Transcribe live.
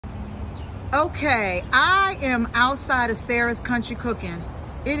Okay, I am outside of Sarah's Country Cooking.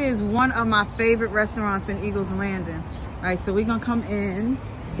 It is one of my favorite restaurants in Eagles Landing. All right, so we're gonna come in.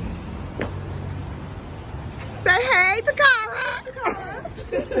 Say hey to Cara.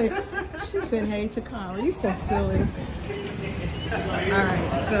 She said hey to Cara. You so silly. All right,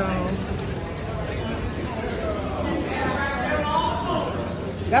 so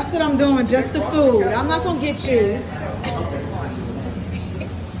that's what I'm doing, just the food. I'm not gonna get you.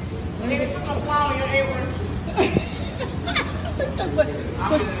 Put some flour on your apron.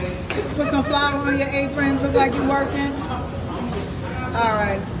 Put some flour on your aprons. Look like you're working. All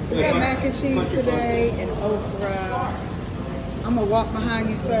right. We got mac and cheese today and okra. I'm gonna walk behind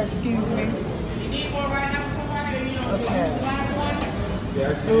you, sir. Excuse me. You need more right now for somebody? Or you know, Okay. the last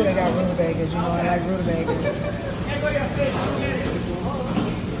one? Ooh, they got rutabagas. You know I like rutabagas.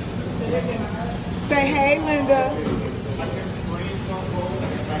 Say hey, Linda.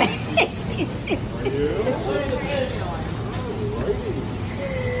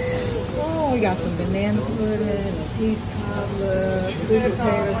 Oh, we got some banana pudding, a peach cobbler, sweet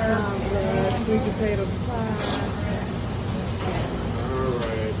potato cobbler, sweet potato pie.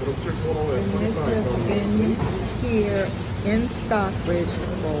 And this has been here in Stockbridge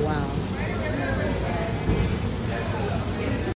for a while.